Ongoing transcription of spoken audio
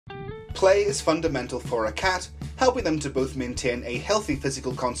Play is fundamental for a cat, helping them to both maintain a healthy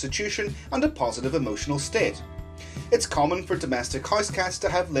physical constitution and a positive emotional state. It's common for domestic house cats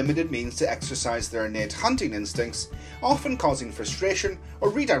to have limited means to exercise their innate hunting instincts, often causing frustration or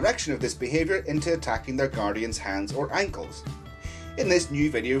redirection of this behaviour into attacking their guardian's hands or ankles. In this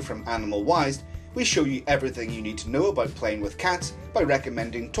new video from AnimalWised, we show you everything you need to know about playing with cats by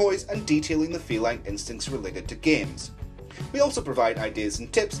recommending toys and detailing the feline instincts related to games. We also provide ideas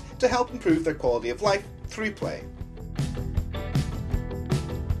and tips to help improve their quality of life through play.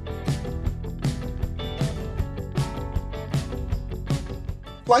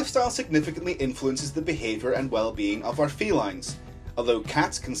 Lifestyle significantly influences the behaviour and well-being of our felines. Although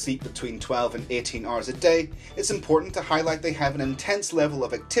cats can sleep between 12 and 18 hours a day, it's important to highlight they have an intense level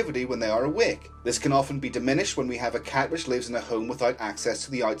of activity when they are awake. This can often be diminished when we have a cat which lives in a home without access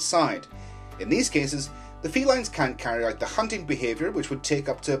to the outside. In these cases, the felines can't carry out the hunting behaviour, which would take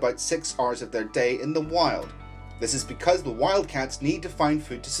up to about 6 hours of their day in the wild. This is because the wild cats need to find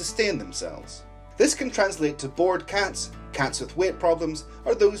food to sustain themselves. This can translate to bored cats, cats with weight problems,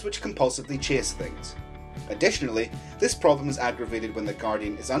 or those which compulsively chase things. Additionally, this problem is aggravated when the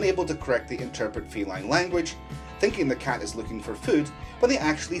guardian is unable to correctly interpret feline language, thinking the cat is looking for food when they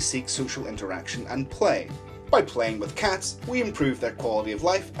actually seek social interaction and play. By playing with cats, we improve their quality of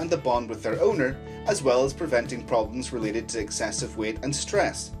life and the bond with their owner, as well as preventing problems related to excessive weight and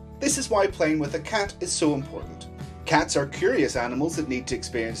stress. This is why playing with a cat is so important. Cats are curious animals that need to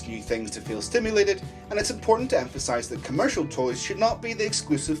experience new things to feel stimulated, and it's important to emphasize that commercial toys should not be the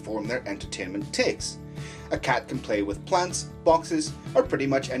exclusive form their entertainment takes. A cat can play with plants, boxes, or pretty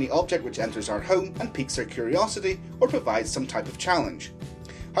much any object which enters our home and piques their curiosity or provides some type of challenge.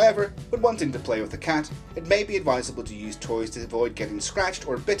 However, when wanting to play with a cat, it may be advisable to use toys to avoid getting scratched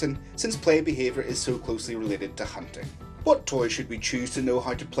or bitten, since play behaviour is so closely related to hunting. What toys should we choose to know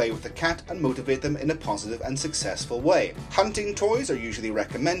how to play with a cat and motivate them in a positive and successful way? Hunting toys are usually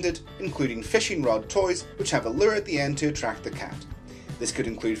recommended, including fishing rod toys which have a lure at the end to attract the cat. This could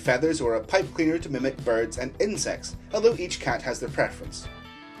include feathers or a pipe cleaner to mimic birds and insects, although each cat has their preference.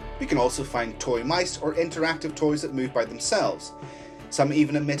 We can also find toy mice or interactive toys that move by themselves. Some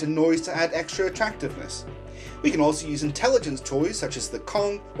even emit a noise to add extra attractiveness. We can also use intelligence toys such as the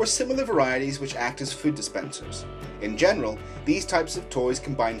Kong or similar varieties which act as food dispensers. In general, these types of toys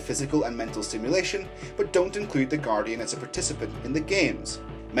combine physical and mental stimulation, but don't include the guardian as a participant in the games.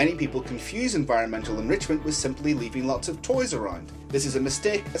 Many people confuse environmental enrichment with simply leaving lots of toys around. This is a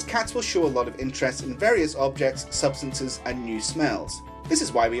mistake, as cats will show a lot of interest in various objects, substances, and new smells. This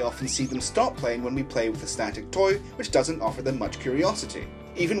is why we often see them stop playing when we play with a static toy which doesn't offer them much curiosity.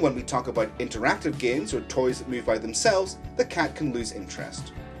 Even when we talk about interactive games or toys that move by themselves, the cat can lose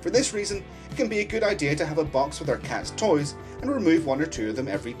interest. For this reason, it can be a good idea to have a box with our cat's toys and remove 1 or 2 of them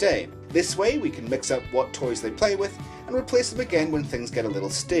every day. This way we can mix up what toys they play with and replace them again when things get a little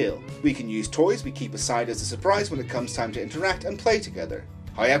stale. We can use toys we keep aside as a surprise when it comes time to interact and play together.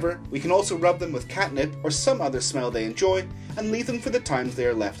 However, we can also rub them with catnip or some other smell they enjoy and leave them for the times they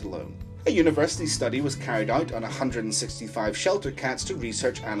are left alone. A university study was carried out on 165 shelter cats to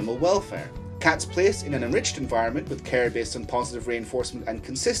research animal welfare. Cats placed in an enriched environment with care based on positive reinforcement and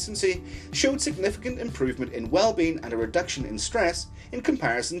consistency showed significant improvement in well-being and a reduction in stress in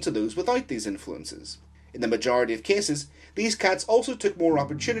comparison to those without these influences. In the majority of cases, these cats also took more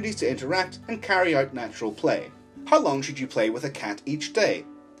opportunities to interact and carry out natural play. How long should you play with a cat each day?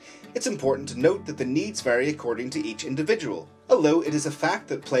 It's important to note that the needs vary according to each individual. Although it is a fact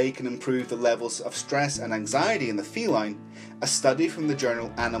that play can improve the levels of stress and anxiety in the feline, a study from the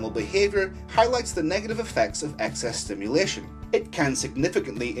journal Animal Behavior highlights the negative effects of excess stimulation. It can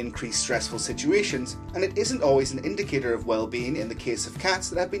significantly increase stressful situations, and it isn't always an indicator of well-being in the case of cats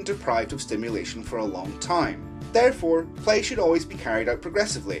that have been deprived of stimulation for a long time. Therefore, play should always be carried out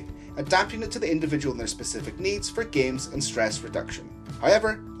progressively, adapting it to the individual and their specific needs for games and stress reduction.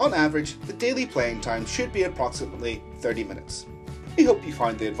 However, on average, the daily playing time should be approximately 30 minutes. We hope you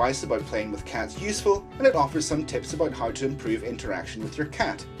found the advice about playing with cats useful, and it offers some tips about how to improve interaction with your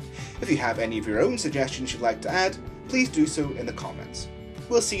cat. If you have any of your own suggestions you'd like to add, please do so in the comments.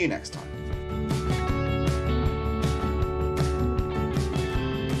 We'll see you next time.